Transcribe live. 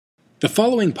The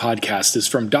following podcast is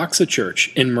from Doxa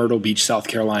Church in Myrtle Beach, South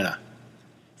Carolina.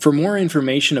 For more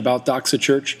information about Doxa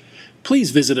Church, please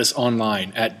visit us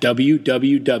online at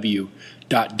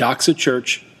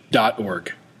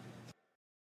www.doxachurch.org.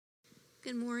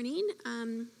 Good morning.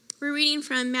 We're reading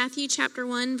from Matthew chapter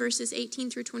 1, verses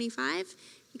 18 through 25.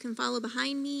 You can follow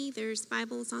behind me. There's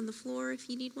Bibles on the floor if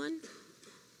you need one.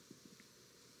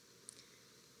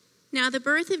 Now the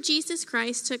birth of Jesus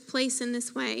Christ took place in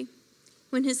this way.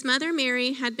 When his mother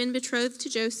Mary had been betrothed to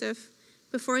Joseph,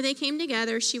 before they came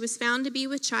together, she was found to be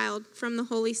with child from the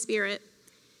Holy Spirit.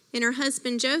 And her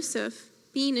husband Joseph,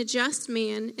 being a just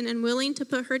man and unwilling to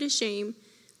put her to shame,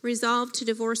 resolved to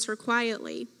divorce her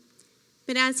quietly.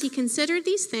 But as he considered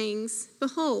these things,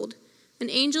 behold, an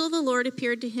angel of the Lord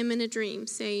appeared to him in a dream,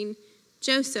 saying,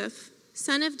 Joseph,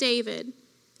 son of David,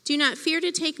 do not fear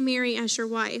to take Mary as your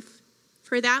wife,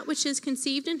 for that which is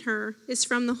conceived in her is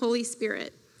from the Holy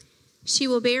Spirit. She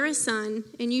will bear a son,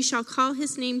 and you shall call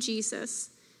his name Jesus,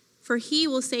 for he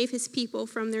will save his people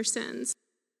from their sins.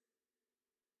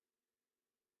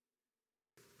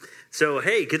 So,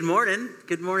 hey, good morning.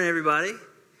 Good morning, everybody.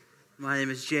 My name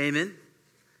is Jamin.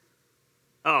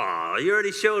 Oh, you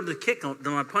already showed the kick on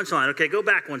my punchline. Okay, go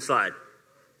back one slide.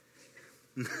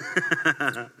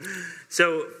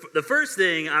 So, the first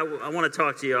thing I want to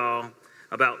talk to y'all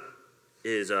about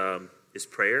is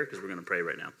prayer, because we're going to pray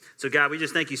right now. So God, we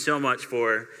just thank you so much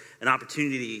for an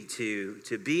opportunity to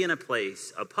be in a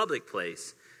place, a public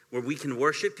place, where we can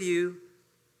worship you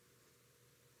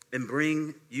and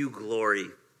bring you glory,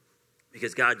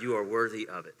 because God, you are worthy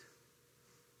of it.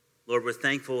 Lord, we're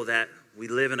thankful that we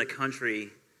live in a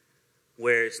country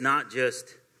where it's not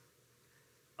just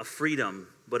a freedom,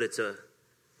 but it's an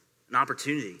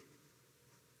opportunity.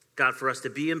 God, for us to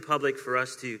be in public, for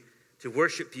us to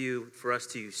worship you, for us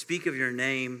to speak of your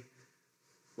name.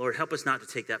 Lord, help us not to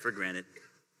take that for granted.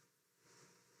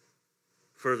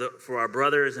 For our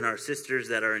brothers and our sisters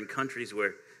that are in countries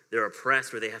where they're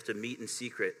oppressed, where they have to meet in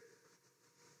secret,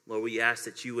 Lord, we ask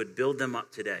that you would build them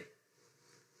up today.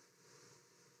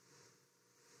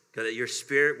 God, that your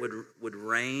spirit would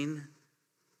reign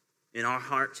in our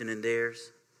hearts and in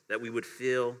theirs, that we would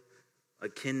feel a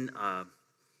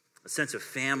sense of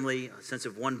family, a sense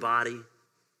of one body.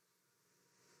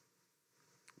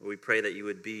 We pray that you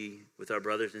would be with our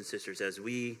brothers and sisters as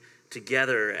we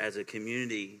together as a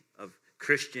community of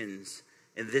Christians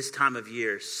in this time of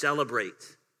year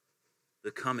celebrate the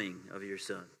coming of your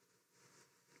Son.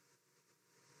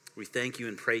 We thank you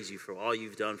and praise you for all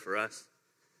you've done for us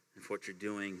and for what you're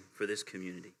doing for this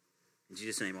community. In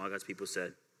Jesus' name, all God's people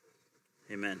said,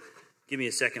 amen. Give me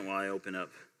a second while I open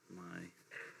up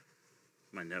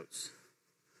my notes.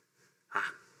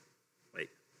 Wait.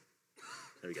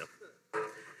 There we go.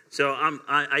 So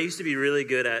I used to be really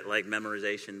good at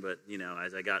memorization, but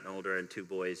as I gotten older and two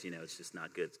boys, it's just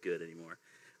not good anymore.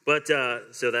 But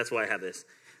so that's why I have this.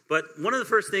 But one of the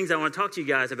first things I want to talk to you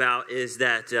guys about is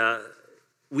that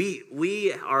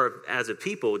we are as a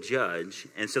people judge,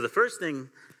 and so the first thing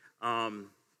that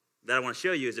I want to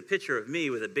show you is a picture of me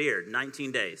with a beard,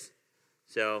 19 days.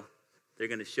 So they're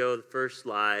going to show the first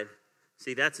slide.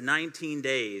 See, that's 19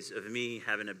 days of me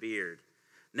having a beard.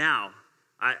 Now,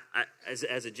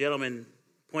 as a gentleman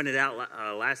pointed out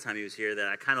last time he was here, that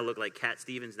I kind of look like Cat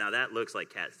Stevens. Now that looks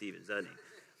like Cat Stevens, doesn't he?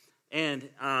 And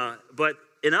but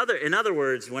in other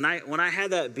words, when I had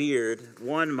that beard,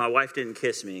 one, my wife didn't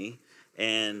kiss me,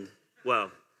 and not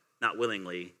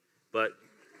willingly, but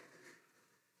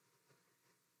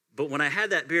when I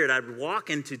had that beard, I'd walk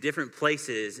into different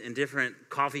places, in different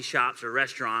coffee shops or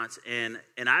restaurants, and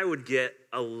I would get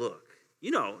a look.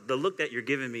 The look that you're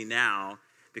giving me now,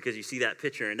 because you see that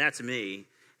picture, and that's me.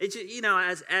 It's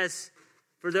as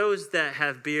for those that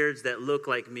have beards that look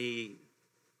like me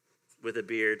with a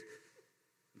beard,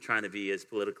 I'm trying to be as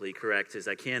politically correct as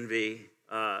I can be.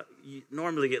 You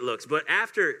normally get looks, but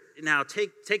now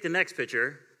take the next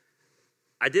picture.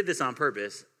 I did this on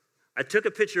purpose. I took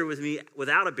a picture with me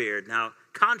without a beard. Now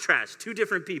contrast, two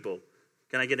different people.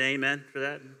 Can I get an amen for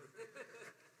that?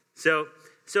 So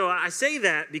I say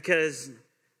that because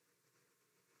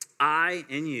I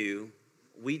and you,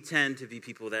 we tend to be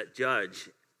people that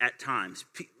judge at times,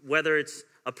 whether it's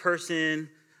a person,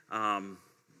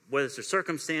 whether it's a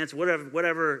circumstance,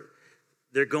 whatever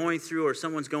they're going through or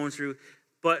someone's going through.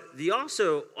 But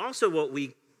also what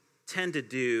we tend to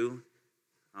do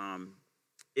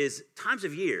is times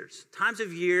of years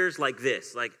like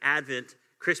this, like Advent,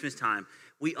 Christmas time.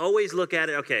 We always look at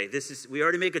it, okay, we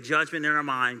already make a judgment in our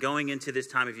mind going into this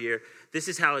time of year. This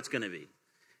is how it's going to be.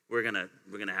 We're gonna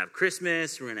have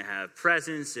Christmas. We're gonna have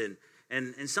presents, and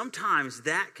sometimes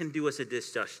that can do us a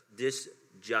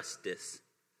disjustice.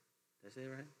 Did I say it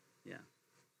right?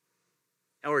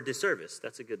 Yeah. Or disservice.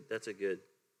 That's a good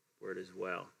word as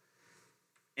well.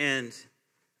 And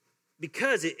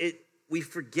because we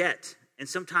forget, and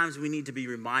sometimes we need to be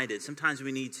reminded. Sometimes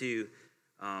we need to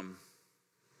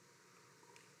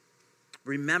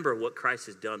remember what Christ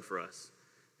has done for us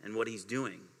and what he's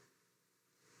doing.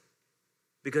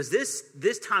 Because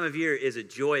this time of year is a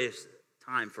joyous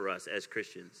time for us as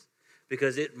Christians,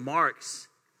 because it marks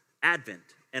Advent.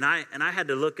 And I had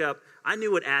to look up, I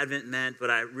knew what Advent meant,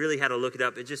 but I really had to look it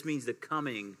up. It just means the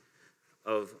coming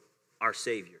of our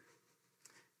Savior.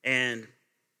 And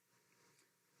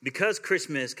because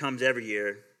Christmas comes every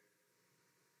year,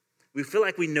 we feel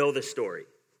like we know the story.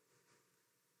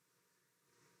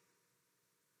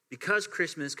 Because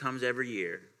Christmas comes every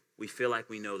year, we feel like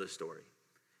we know the story.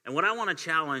 And what I want to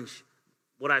challenge,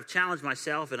 what I've challenged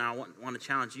myself and I want to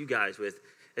challenge you guys with,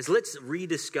 is let's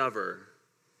rediscover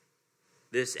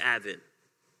this Advent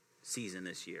season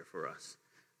this year for us.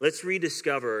 Let's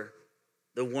rediscover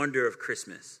the wonder of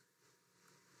Christmas.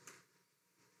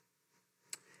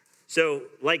 So,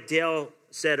 like Dale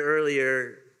said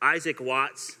earlier, Isaac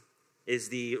Watts is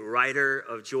the writer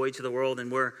of Joy to the World,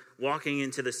 and we're walking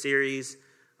into the series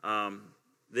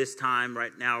this time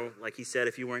right now. Like he said,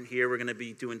 if you weren't here, we're going to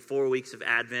be doing 4 weeks of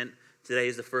Advent. Today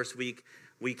is the first week.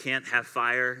 We can't have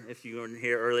fire. If you weren't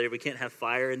here earlier, we can't have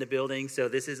fire in the building. So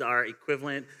this is our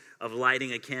equivalent of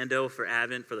lighting a candle for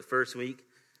Advent for the first week.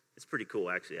 It's pretty cool,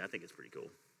 actually. I think it's pretty cool.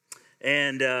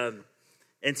 And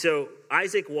so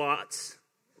Isaac Watts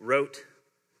wrote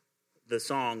the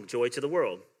song Joy to the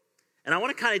World. And I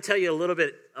want to kind of tell you a little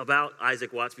bit about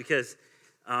Isaac Watts, because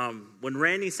when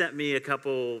Randy sent me a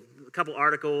couple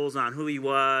articles on who he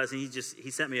was, and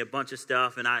he sent me a bunch of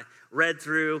stuff, and I read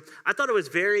through. I thought it was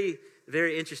very,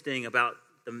 very interesting about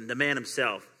the man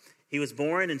himself. He was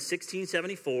born in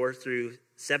 1674 through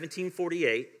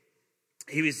 1748.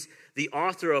 He was the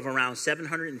author of around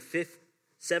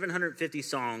 750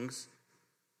 songs.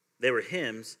 They were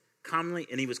hymns,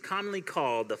 and he was commonly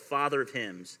called the father of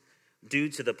hymns due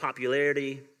to the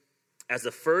popularity as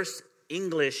the first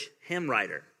English hymn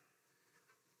writer.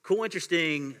 Cool,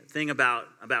 interesting thing about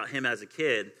him as a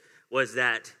kid was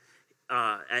that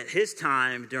at his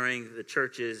time during the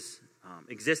church's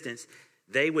existence,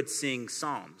 they would sing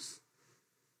psalms,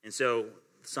 and so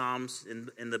psalms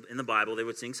in the Bible, they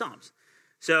would sing psalms.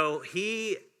 So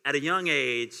he, at a young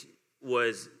age,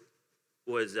 was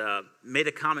made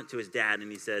a comment to his dad,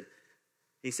 and he said,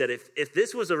 if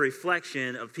this was a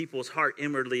reflection of people's heart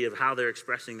inwardly of how they're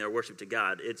expressing their worship to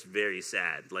God, it's very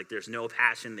sad. Like, there's no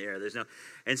passion there.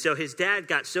 And so his dad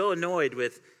got so annoyed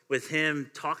with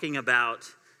him talking about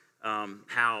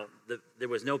how there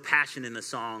was no passion in the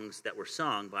songs that were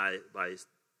sung by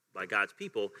God's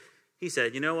people. He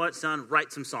said, you know what, son,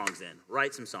 write some songs then.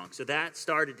 Write some songs. So that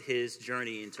started his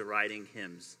journey into writing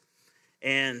hymns.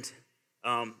 And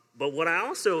but what I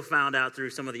also found out through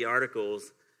some of the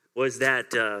articles was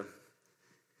that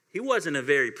he wasn't a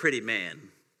very pretty man.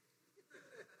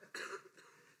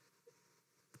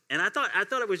 And I thought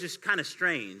it was just kind of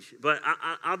strange. But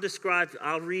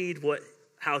I'll read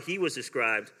how he was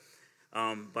described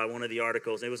by one of the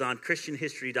articles. It was on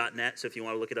christianhistory.net, so if you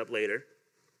want to look it up later.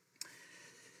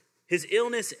 His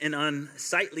illness and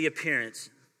unsightly appearance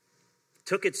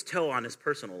took its toll on his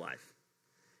personal life.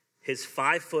 His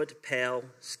 5-foot, pale,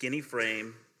 skinny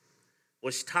frame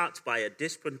was topped by a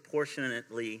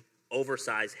disproportionately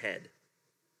oversized head.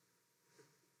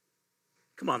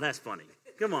 Come on, that's funny.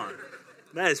 Come on,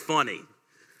 that is funny.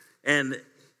 And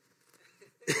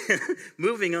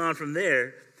moving on from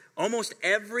there, almost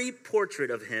every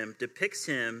portrait of him depicts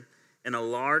him in a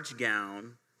large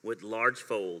gown with large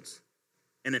folds,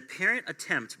 an apparent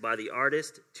attempt by the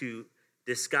artist to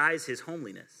disguise his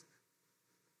homeliness,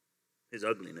 his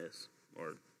ugliness,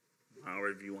 or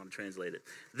however you want to translate it.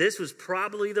 This was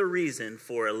probably the reason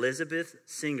for Elizabeth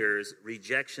Singer's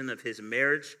rejection of his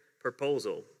marriage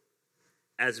proposal.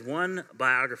 As one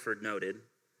biographer noted,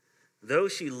 though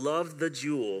she loved the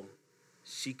jewel,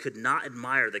 she could not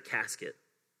admire the casket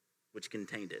which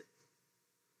contained it.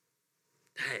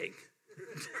 Dang.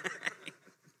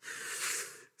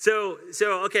 So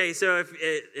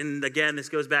and again, this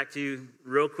goes back to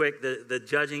real quick the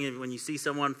judging. And when you see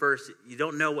someone first, you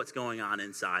don't know what's going on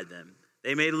inside them.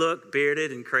 They may look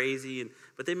bearded and crazy,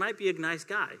 but they might be a nice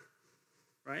guy,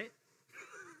 right?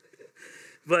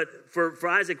 But for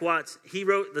Isaac Watts, he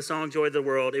wrote the song "Joy of the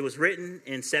World." It was written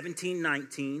in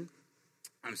 1719.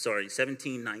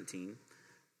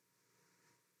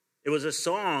 It was a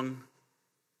song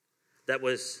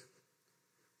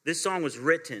this song was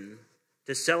written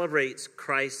to celebrate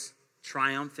Christ's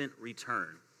triumphant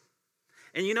return.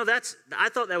 And I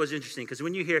thought that was interesting because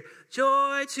when you hear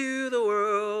joy to the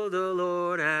world, the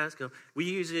Lord has come, we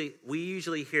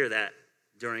usually hear that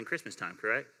during Christmas time,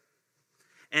 correct?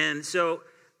 And so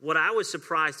what I was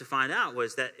surprised to find out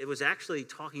was that it was actually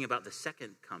talking about the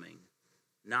second coming,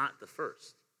 not the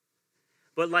first.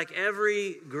 But like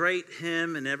every great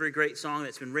hymn and every great song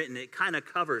that's been written, it kind of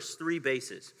covers three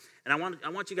bases. And I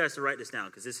want you guys to write this down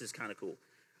because this is kind of cool.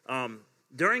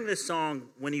 During this song,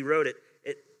 when he wrote it,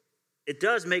 it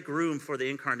does make room for the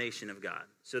incarnation of God.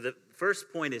 So the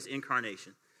first point is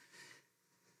incarnation.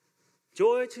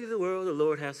 Joy to the world, the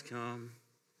Lord has come.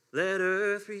 Let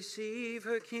earth receive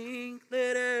her King.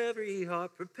 Let every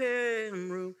heart prepare him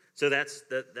room. So that's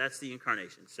the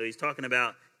incarnation. So he's talking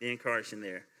about the incarnation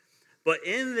there. But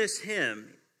in this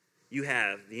hymn, you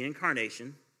have the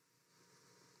incarnation.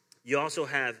 You also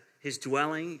have his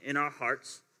dwelling in our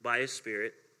hearts by his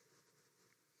Spirit.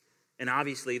 And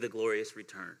obviously the glorious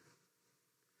return.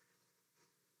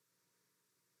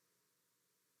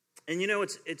 And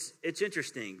it's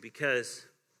interesting because,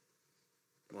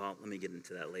 well, let me get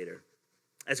into that later.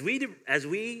 As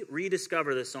we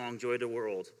rediscover the song Joy to the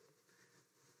World,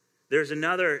 there's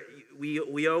another,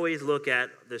 we always look at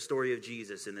the story of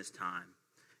Jesus in this time.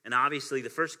 And obviously the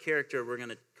first character we're going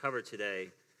to cover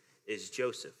today is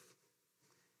Joseph.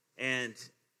 And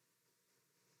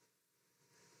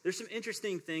there's some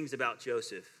interesting things about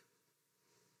Joseph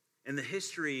and the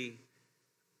history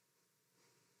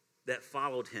that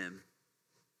followed him,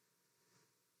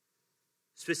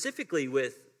 specifically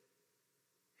with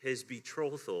his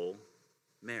betrothal,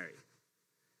 Mary.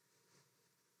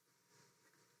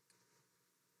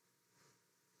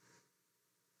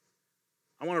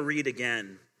 I want to read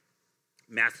again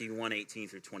Matthew 1:18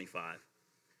 through 25.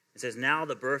 It says, "Now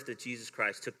the birth of Jesus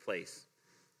Christ took place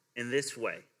in this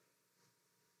way.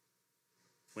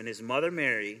 When his mother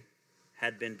Mary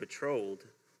had been betrothed,"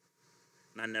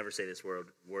 and I never say this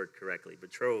word correctly,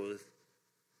 betrothed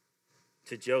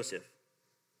to Joseph,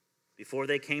 before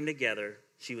they came together,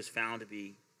 she was found to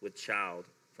be with child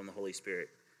from the Holy Spirit.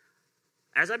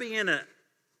 As I began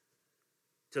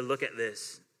to look at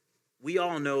this, we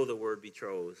all know the word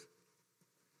betrothed.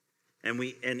 And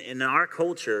in our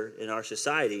culture, in our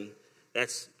society,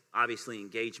 that's obviously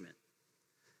engagement.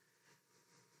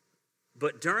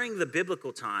 But during the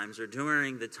biblical times, or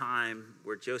during the time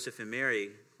where Joseph and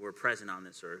Mary were present on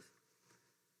this earth,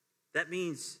 that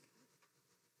means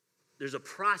there's a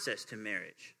process to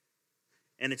marriage.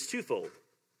 And it's twofold.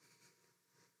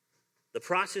 The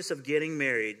process of getting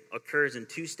married occurs in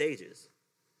two stages.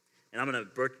 And I'm going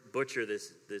to butcher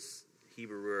this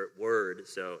Hebrew word,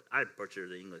 so I butcher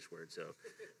the English word. So,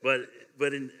 but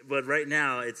right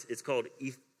now it's called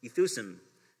ethusim,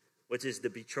 which is the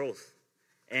betrothal,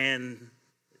 and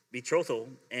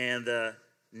the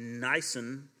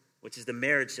nisun, which is the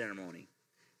marriage ceremony.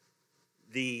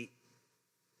 The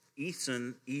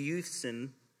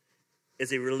euthsin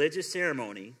is a religious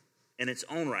ceremony in its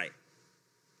own right,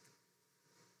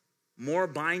 more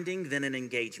binding than an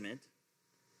engagement.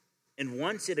 And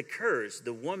once it occurs,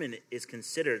 the woman is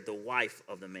considered the wife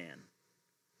of the man.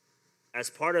 As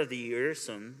part of the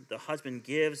euthsin, the husband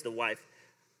gives the wife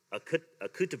a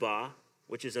ketubah,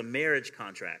 which is a marriage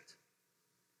contract,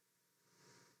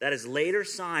 that is later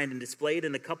signed and displayed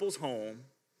in the couple's home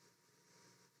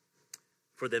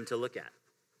for them to look at.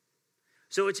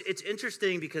 So it's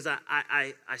interesting because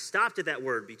I stopped at that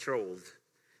word, betrothed,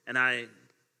 and I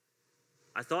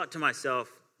thought to myself,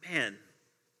 man,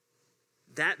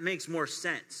 that makes more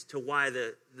sense to why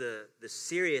the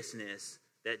seriousness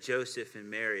that Joseph and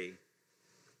Mary,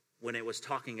 when it was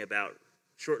talking about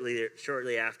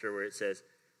shortly after, where it says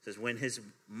when his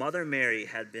mother Mary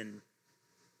had been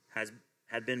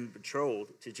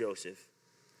betrothed to Joseph,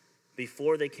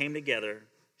 before they came together,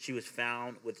 she was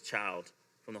found with child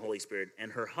from the Holy Spirit.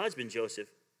 And her husband Joseph,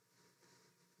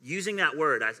 using that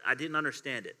word, I didn't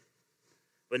understand it,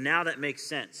 but now that makes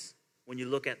sense when you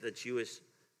look at the Jewish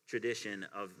tradition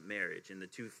of marriage and the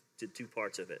two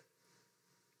parts of it.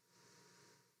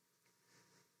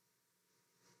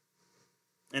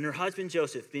 And her husband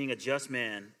Joseph, being a just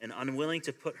man and unwilling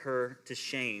to put her to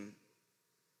shame,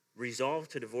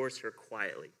 resolved to divorce her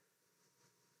quietly.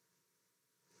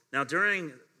 Now,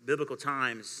 during biblical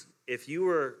times, if you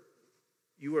were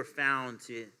found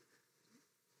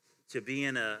to be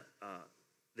in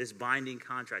this binding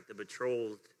contract, the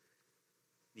betrothed,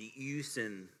 the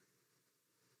eusin,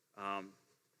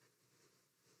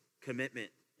 commitment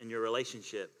in your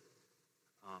relationship,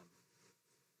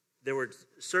 there were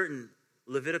certain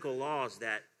Levitical laws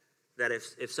that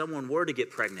if someone were to get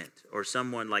pregnant, or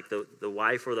someone like the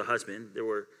wife or the husband, there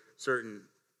were certain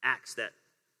acts that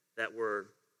were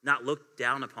not looked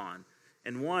down upon.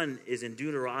 And one is in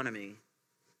Deuteronomy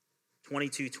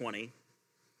 22:20,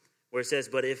 where it says,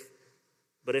 But if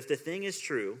the thing is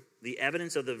true, the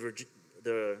evidence of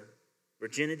the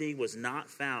virginity was not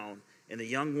found in the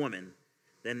young woman,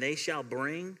 then they shall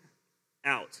bring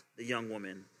out the young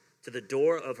woman to the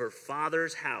door of her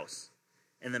father's house,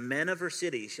 and the men of her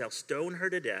city shall stone her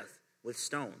to death with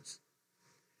stones,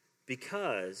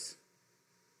 because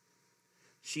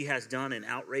she has done an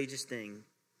outrageous thing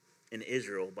in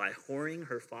Israel by whoring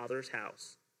her father's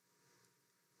house.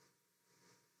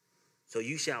 So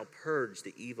you shall purge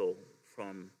the evil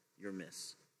from your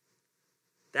midst.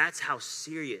 That's how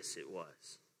serious it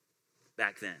was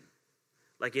back then.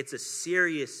 Like, it's a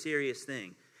serious, serious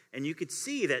thing. And you could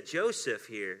see that Joseph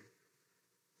here,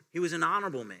 he was an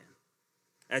honorable man.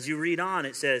 As you read on,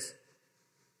 it says,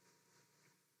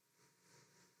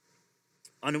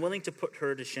 unwilling to put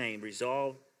her to shame,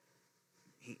 resolved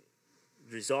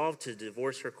to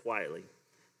divorce her quietly.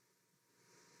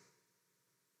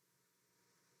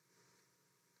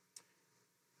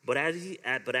 But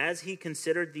as he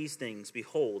considered these things,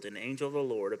 behold, an angel of the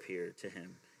Lord appeared to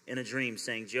him in a dream,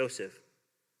 saying, Joseph,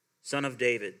 son of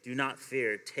David, do not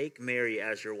fear. Take Mary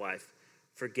as your wife.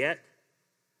 For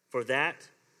that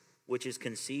which is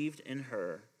conceived in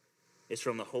her is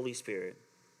from the Holy Spirit.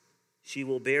 She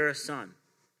will bear a son,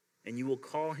 and you will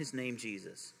call his name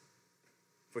Jesus.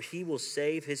 For he will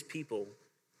save his people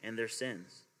and their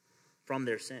sins, from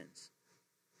their sins.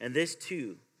 And this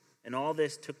too, and all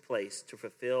this took place to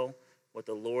fulfill what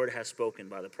the Lord has spoken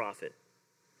by the prophet.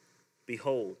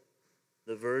 Behold,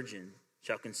 the virgin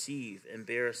shall conceive and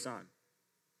bear a son,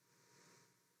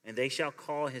 and they shall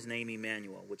call his name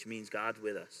Emmanuel, which means God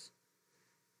with us.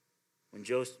 When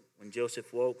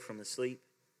Joseph woke from the sleep,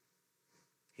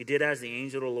 he did as the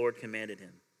angel of the Lord commanded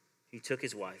him. He took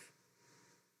his wife,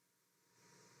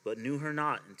 but knew her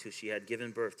not until she had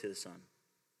given birth to the son,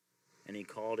 and he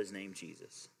called his name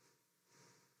Jesus.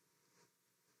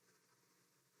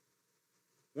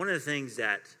 One of the things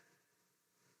that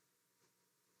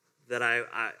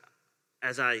I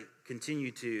as I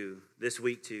continue to this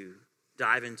week to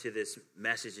dive into this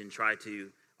message and try to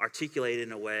articulate it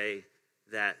in a way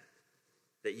that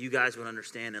you guys would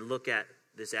understand and look at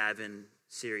this Advent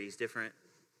series different,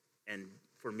 and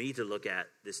for me to look at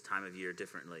this time of year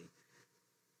differently.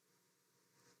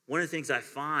 One of the things I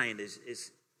find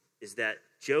is that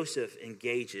Joseph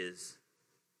engages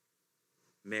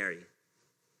Mary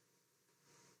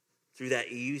through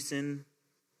that Eusin,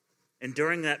 and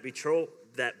during that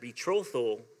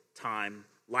betrothal time,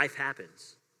 life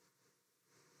happens.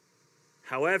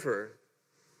 However,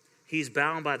 he's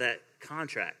bound by that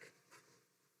contract.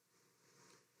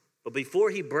 But before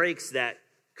he breaks that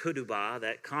ketubah,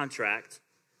 that contract,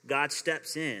 God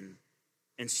steps in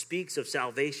and speaks of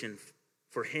salvation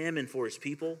for him and for his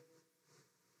people.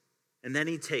 And then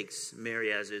he takes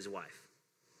Mary as his wife.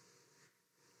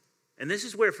 And this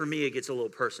is where, for me, it gets a little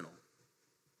personal.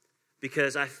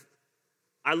 Because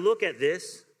I look at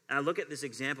this, and I look at this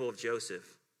example of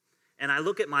Joseph, and I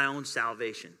look at my own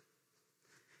salvation.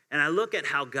 And I look at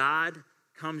how God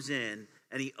comes in,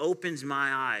 and he opens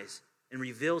my eyes and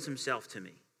reveals himself to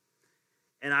me.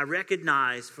 And I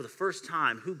recognize for the first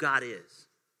time who God is.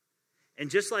 And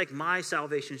just like my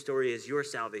salvation story is your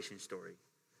salvation story,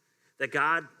 that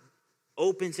God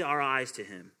opens our eyes to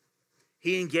him.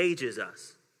 He engages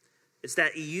us. It's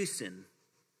that eusin,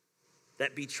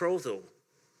 that betrothal.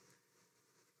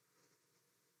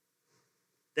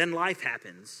 Then life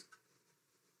happens.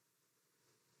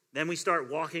 Then we start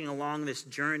walking along this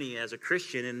journey as a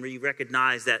Christian, and we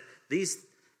recognize that this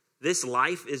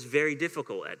life is very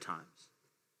difficult at times.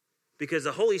 Because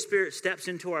the Holy Spirit steps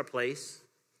into our place,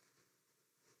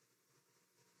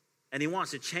 and he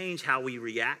wants to change how we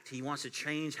react. He wants to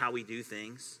change how we do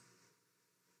things.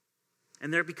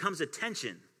 And there becomes a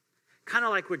tension. Kind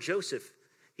of like with Joseph.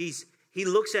 He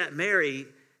looks at Mary,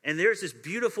 and there's this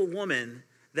beautiful woman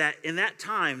that in that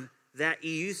time, that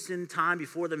Eusin time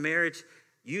before the marriage,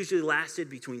 usually lasted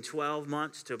between 12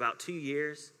 months to about 2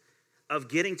 years of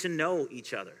getting to know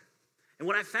each other. And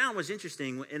what I found was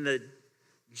interesting, in the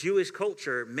Jewish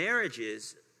culture,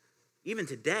 marriages, even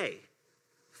today,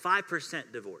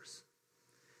 5% divorce.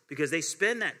 Because they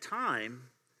spend that time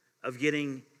of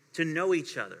getting to know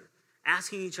each other,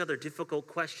 asking each other difficult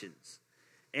questions,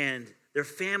 and their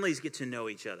families get to know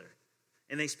each other.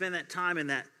 And they spend that time in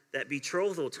that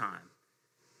betrothal time.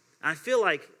 And I feel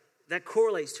like that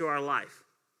correlates to our life.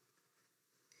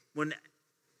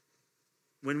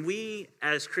 When we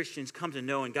as Christians come to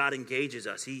know and God engages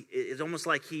us, it's almost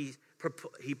like he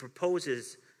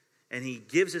proposes and he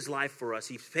gives his life for us.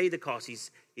 He's paid the cost.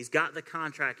 He's got the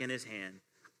contract in his hand.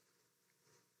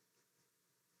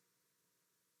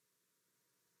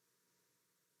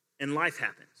 and life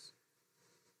happens.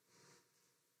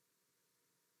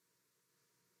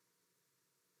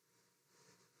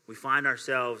 We find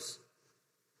ourselves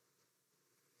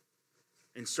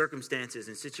in circumstances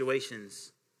and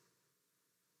situations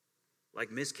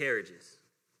like miscarriages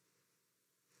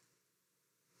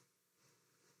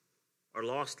or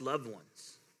lost loved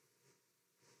ones,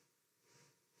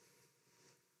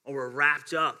 or we're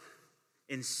wrapped up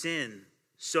in sin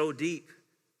so deep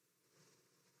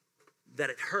that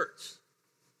it hurts.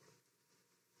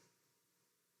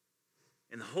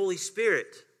 And the Holy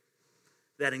Spirit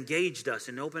that engaged us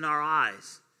and opened our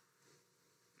eyes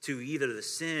to either the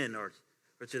sin or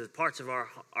to the parts of our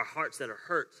hearts that are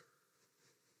hurt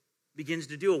begins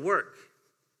to do a work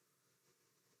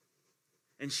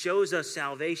and shows us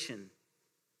salvation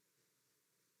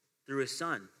through his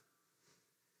Son.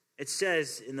 It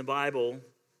says in the Bible,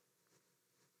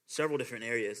 several different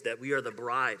areas, that we are the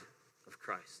bride of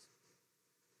Christ.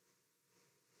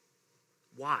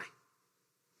 Why?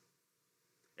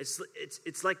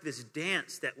 It's like this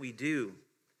dance that we do,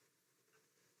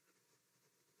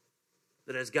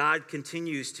 that as God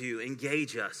continues to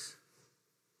engage us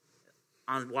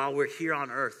while we're here on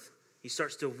earth, he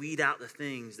starts to weed out the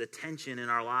things, the tension in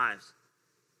our lives.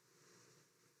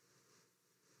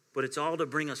 But it's all to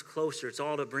bring us closer. It's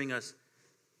all to bring us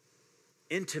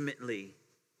intimately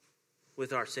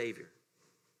with our Savior.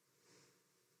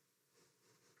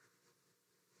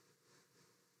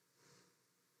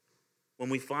 When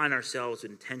we find ourselves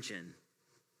in tension,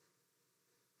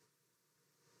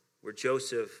 where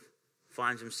Joseph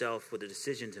finds himself with a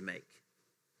decision to make,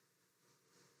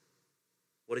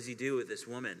 what does he do with this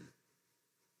woman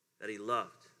that he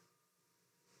loved,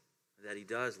 that he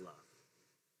does love?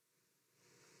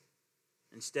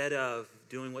 Instead of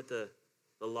doing what the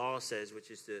law says,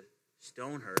 which is to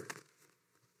stone her,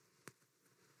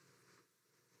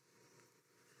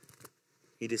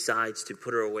 he decides to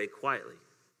put her away quietly.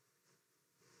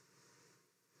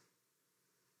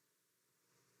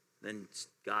 Then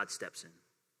God steps in.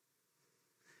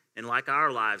 And like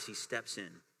our lives, he steps in.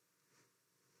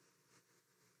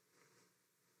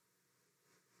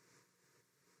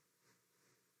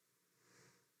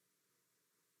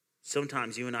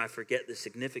 Sometimes you and I forget the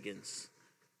significance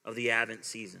of the Advent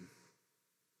season.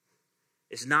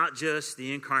 It's not just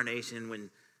the incarnation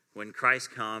when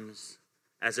Christ comes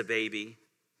as a baby,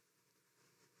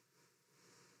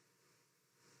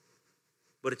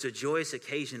 but it's a joyous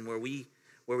occasion where we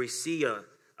see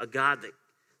a God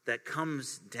that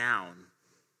comes down,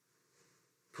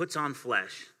 puts on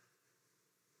flesh.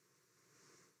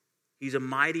 He's a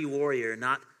mighty warrior,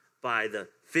 not by the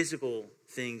physical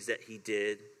things that he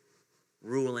did,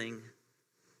 ruling,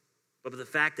 but by the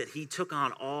fact that he took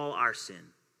on all our sin.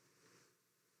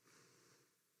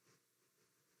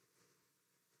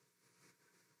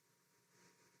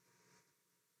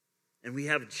 And we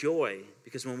have joy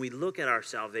because when we look at our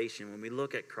salvation, when we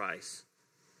look at Christ,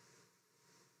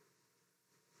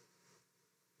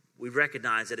 we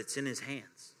recognize that it's in his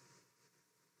hands.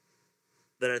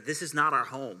 That this is not our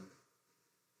home.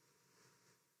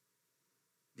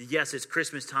 Yes, it's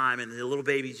Christmas time and the little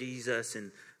baby Jesus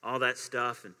and all that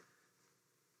stuff.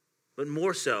 But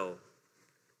more so,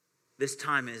 this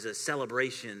time is a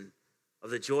celebration of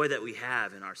the joy that we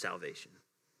have in our salvation.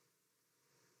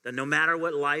 That no matter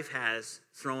what life has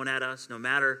thrown at us, no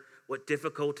matter what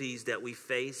difficulties that we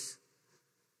face,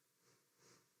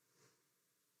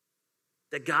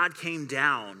 that God came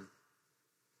down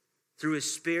through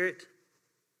his Spirit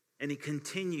and he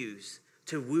continues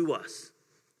to woo us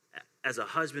as a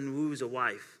husband woos a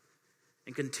wife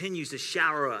and continues to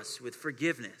shower us with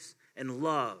forgiveness and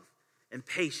love and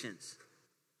patience.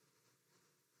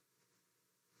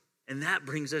 And that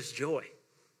brings us joy.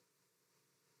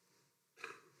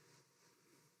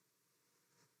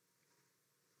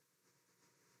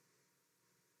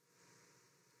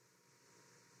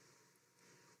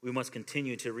 We must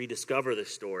continue to rediscover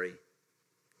this story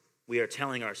we are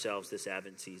telling ourselves this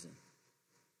Advent season.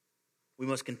 We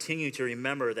must continue to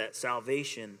remember that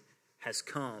salvation has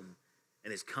come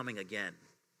and is coming again.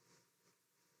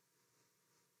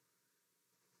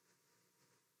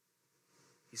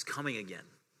 He's coming again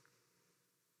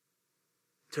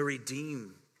to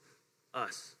redeem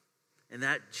us and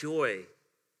that joy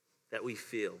that we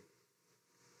feel.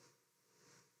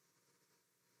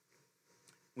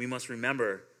 We must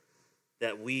remember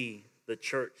that we, the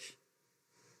church,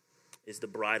 is the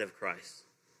bride of Christ.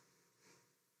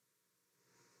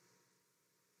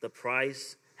 The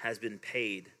price has been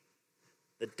paid.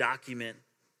 The document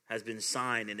has been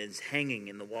signed and is hanging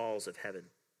in the walls of heaven.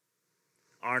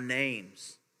 Our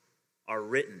names are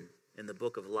written in the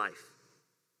book of life.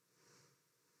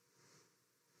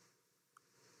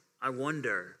 I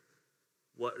wonder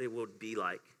what it would be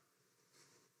like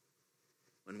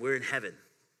when we're in heaven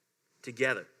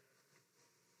together.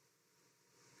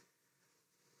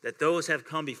 That those have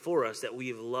come before us that we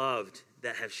have loved,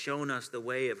 that have shown us the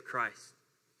way of Christ.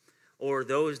 Or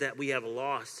those that we have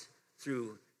lost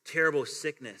through terrible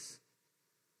sickness.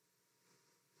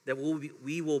 That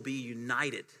we will be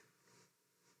united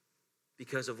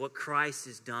because of what Christ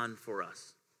has done for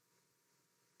us.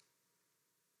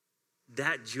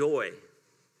 That joy,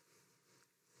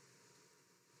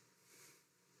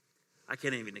 I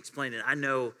can't even explain it. I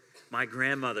know my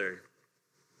grandmother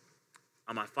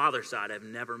on my father's side I've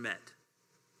never met.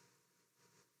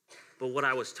 But what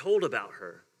I was told about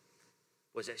her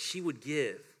was that she would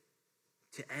give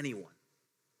to anyone.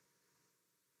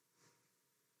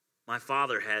 My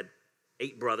father had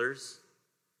 8 brothers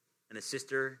and a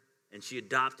sister, and she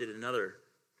adopted another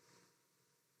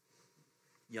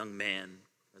young man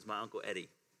as my Uncle Eddie.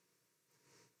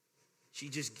 She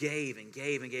just gave and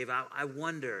gave and gave. I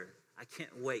wonder, I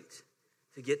can't wait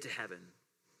to get to heaven,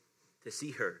 to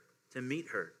see her, to meet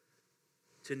her,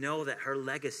 to know that her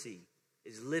legacy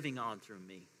is living on through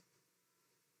me.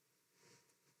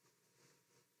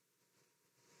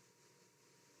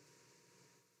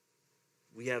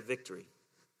 We have victory.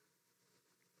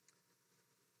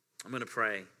 I'm going to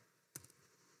pray. And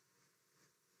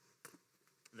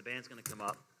the band's going to come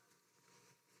up.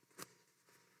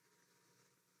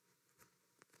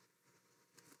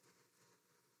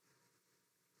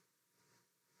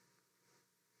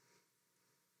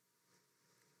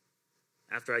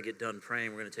 After I get done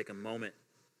praying, we're going to take a moment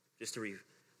just to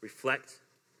reflect.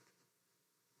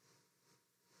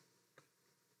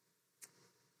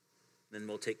 Then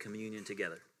we'll take communion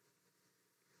together.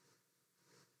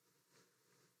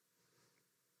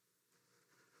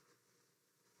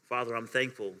 Father, I'm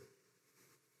thankful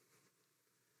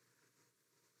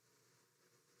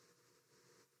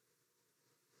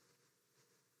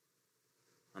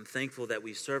that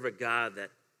we serve a God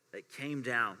that came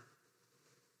down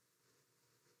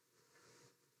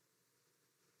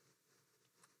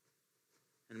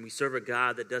and we serve a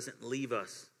God that doesn't leave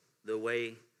us the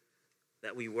way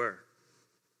that we were.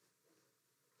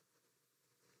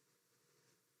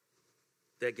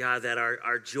 That God, that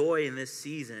our joy in this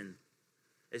season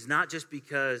is not just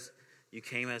because you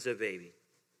came as a baby.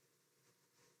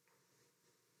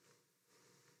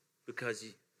 Because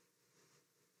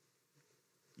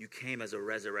you came as a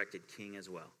resurrected king as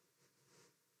well.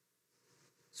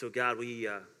 So God,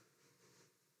 we're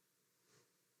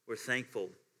thankful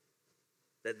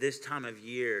that this time of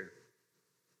year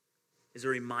is a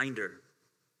reminder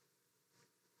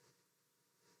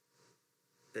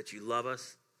that you love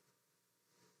us,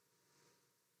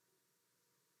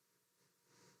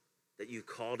 that you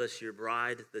called us your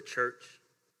bride, the church.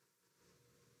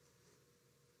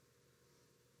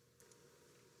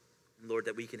 And Lord,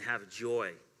 that we can have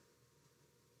joy,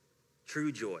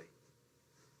 true joy,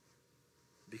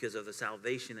 because of the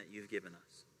salvation that you've given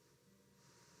us.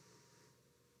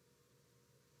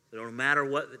 That no matter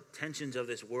what the tensions of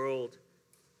this world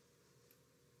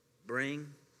bring,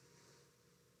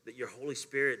 that your Holy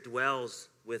Spirit dwells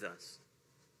with us.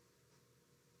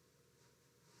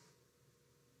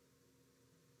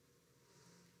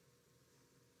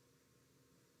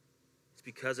 It's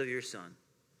because of your Son.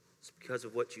 It's because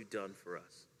of what you've done for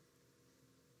us.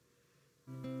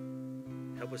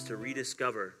 Help us to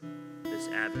rediscover this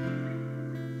avenue.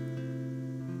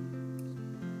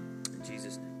 In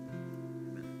Jesus' name.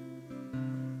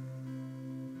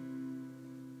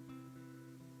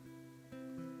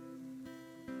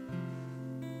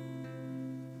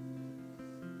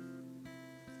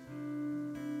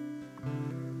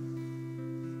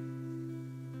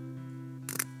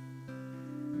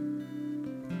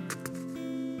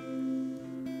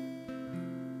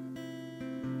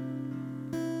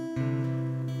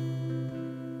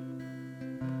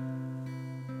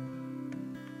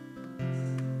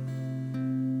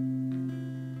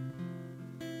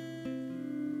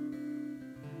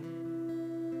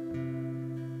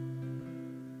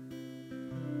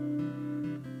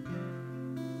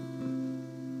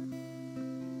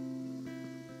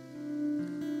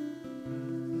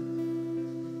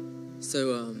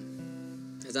 So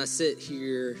as I sit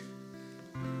here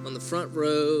on the front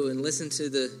row and listen to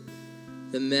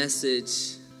the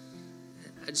message,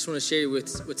 I just want to share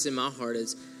with what's in my heart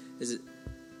is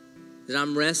that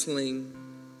I'm wrestling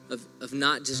of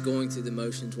not just going through the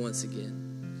motions once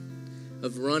again,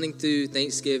 of running through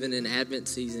Thanksgiving and Advent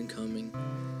season coming,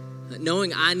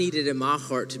 knowing I need it in my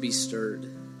heart to be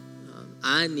stirred.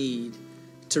 I need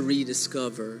to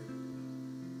rediscover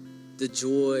the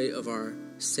joy of our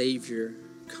Savior,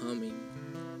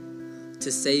 coming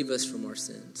to save us from our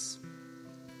sins.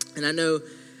 And I know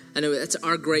that's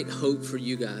our great hope for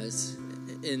you guys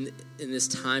in this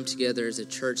time together as a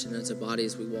church and as a body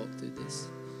as we walk through this.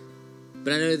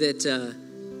 But I know that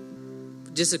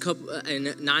just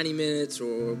 90 minutes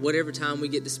or whatever time we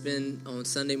get to spend on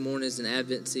Sunday mornings and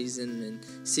Advent season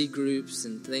and C groups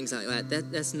and things like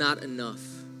that's not enough.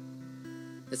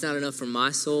 That's not enough for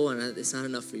my soul, and it's not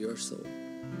enough for your soul.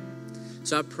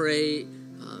 So I pray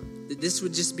that this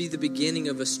would just be the beginning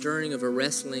of a stirring, of a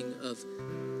wrestling, of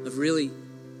really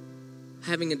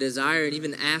having a desire, and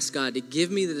even ask God to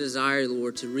give me the desire,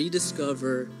 Lord, to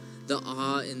rediscover the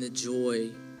awe and the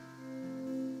joy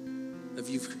of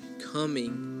you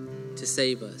coming to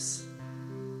save us.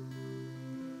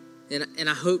 And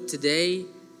I hope today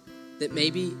that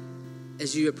maybe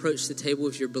as you approach the table,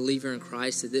 if you're a believer in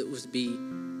Christ, that it would be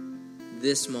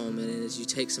this moment, and as you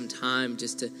take some time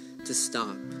just to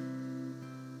stop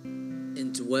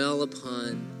and dwell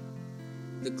upon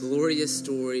the glorious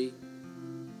story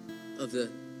of the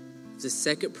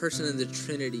second person of the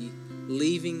Trinity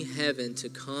leaving heaven to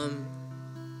come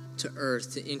to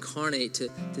earth, to incarnate, to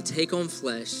take on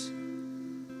flesh,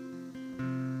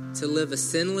 to live a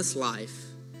sinless life,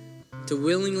 to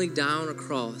willingly die on a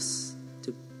cross,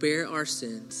 to bear our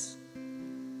sins,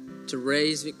 to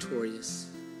raise victorious,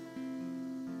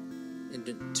 and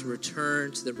to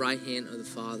return to the right hand of the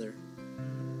Father.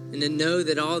 And to know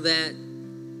that all that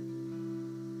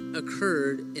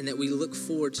occurred and that we look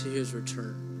forward to his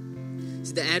return.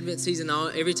 So the Advent season,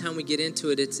 every time we get into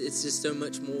it, it's just so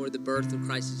much more. The birth of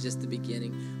Christ is just the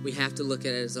beginning. We have to look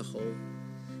at it as a whole.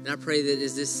 And I pray that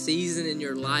as this season in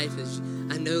your life,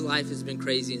 I know life has been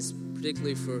crazy, and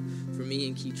particularly for me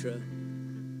and Keitra,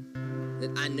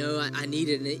 that I know I need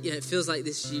it. And it feels like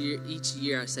this year, each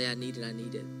year I say, I need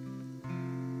it.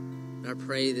 And I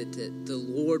pray that the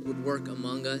Lord would work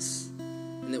among us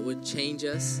and that would change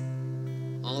us,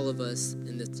 all of us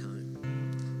in this time.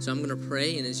 So I'm going to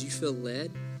pray, and as you feel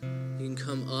led, you can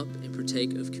come up and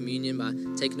partake of communion by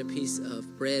taking a piece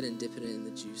of bread and dipping it in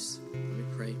the juice. Let me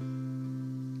pray.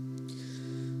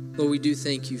 Lord, we do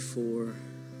thank you for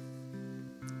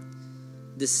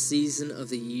this season of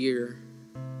the year.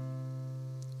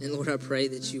 And Lord, I pray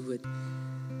that you would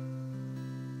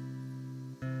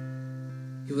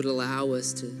allow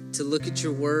us to look at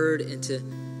your word and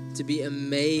to be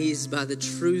amazed by the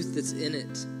truth that's in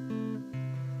it.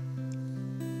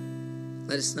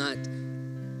 Let us not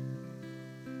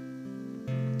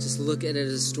just look at it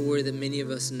as a story that many of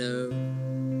us know.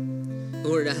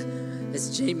 Lord,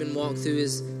 as Jamin walked through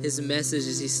his message,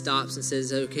 as he stops and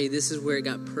says, okay, this is where it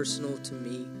got personal to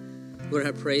me. Lord,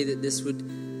 I pray that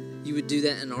you would do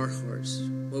that in our hearts,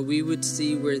 where we would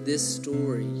see where this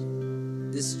story,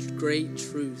 this great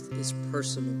truth is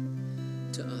personal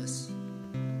to us.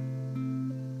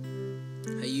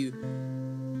 How you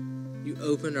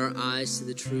open our eyes to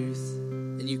the truth,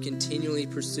 and you continually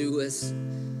pursue us,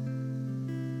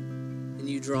 and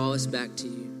you draw us back to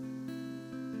you.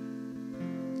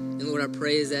 And Lord, I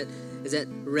pray as that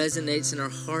resonates in our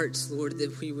hearts, Lord,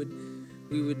 that we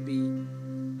would be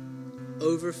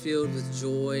overfilled with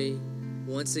joy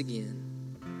once again,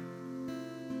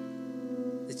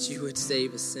 that you would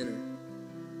save a sinner.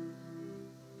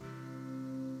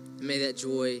 And may that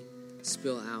joy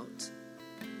spill out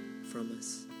from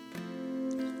us.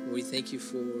 We thank you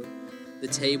for the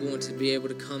table and to be able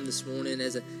to come this morning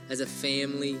as a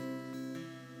family.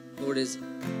 Lord, is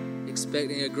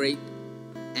expecting a great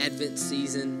Advent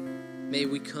season. May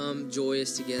we come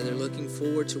joyous together, looking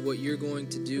forward to what you're going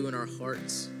to do in our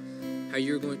hearts, how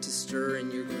you're going to stir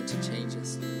and you're going to change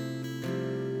us.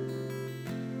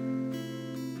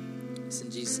 It's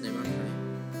in Jesus' name I pray.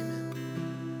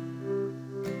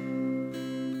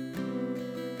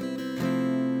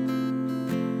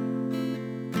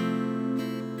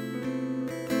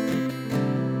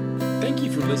 Thank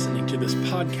you for listening to this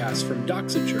podcast from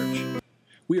Doxa Church.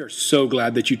 We are so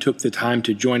glad that you took the time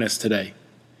to join us today.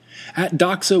 At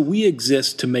Doxa, we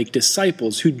exist to make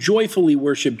disciples who joyfully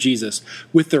worship Jesus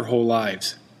with their whole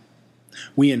lives.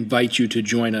 We invite you to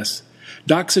join us.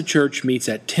 Doxa Church meets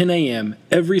at 10 a.m.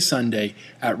 every Sunday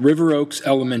at River Oaks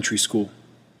Elementary School.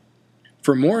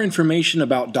 For more information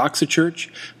about Doxa Church,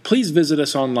 please visit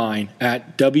us online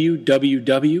at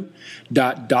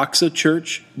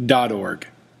www.doxachurch.org.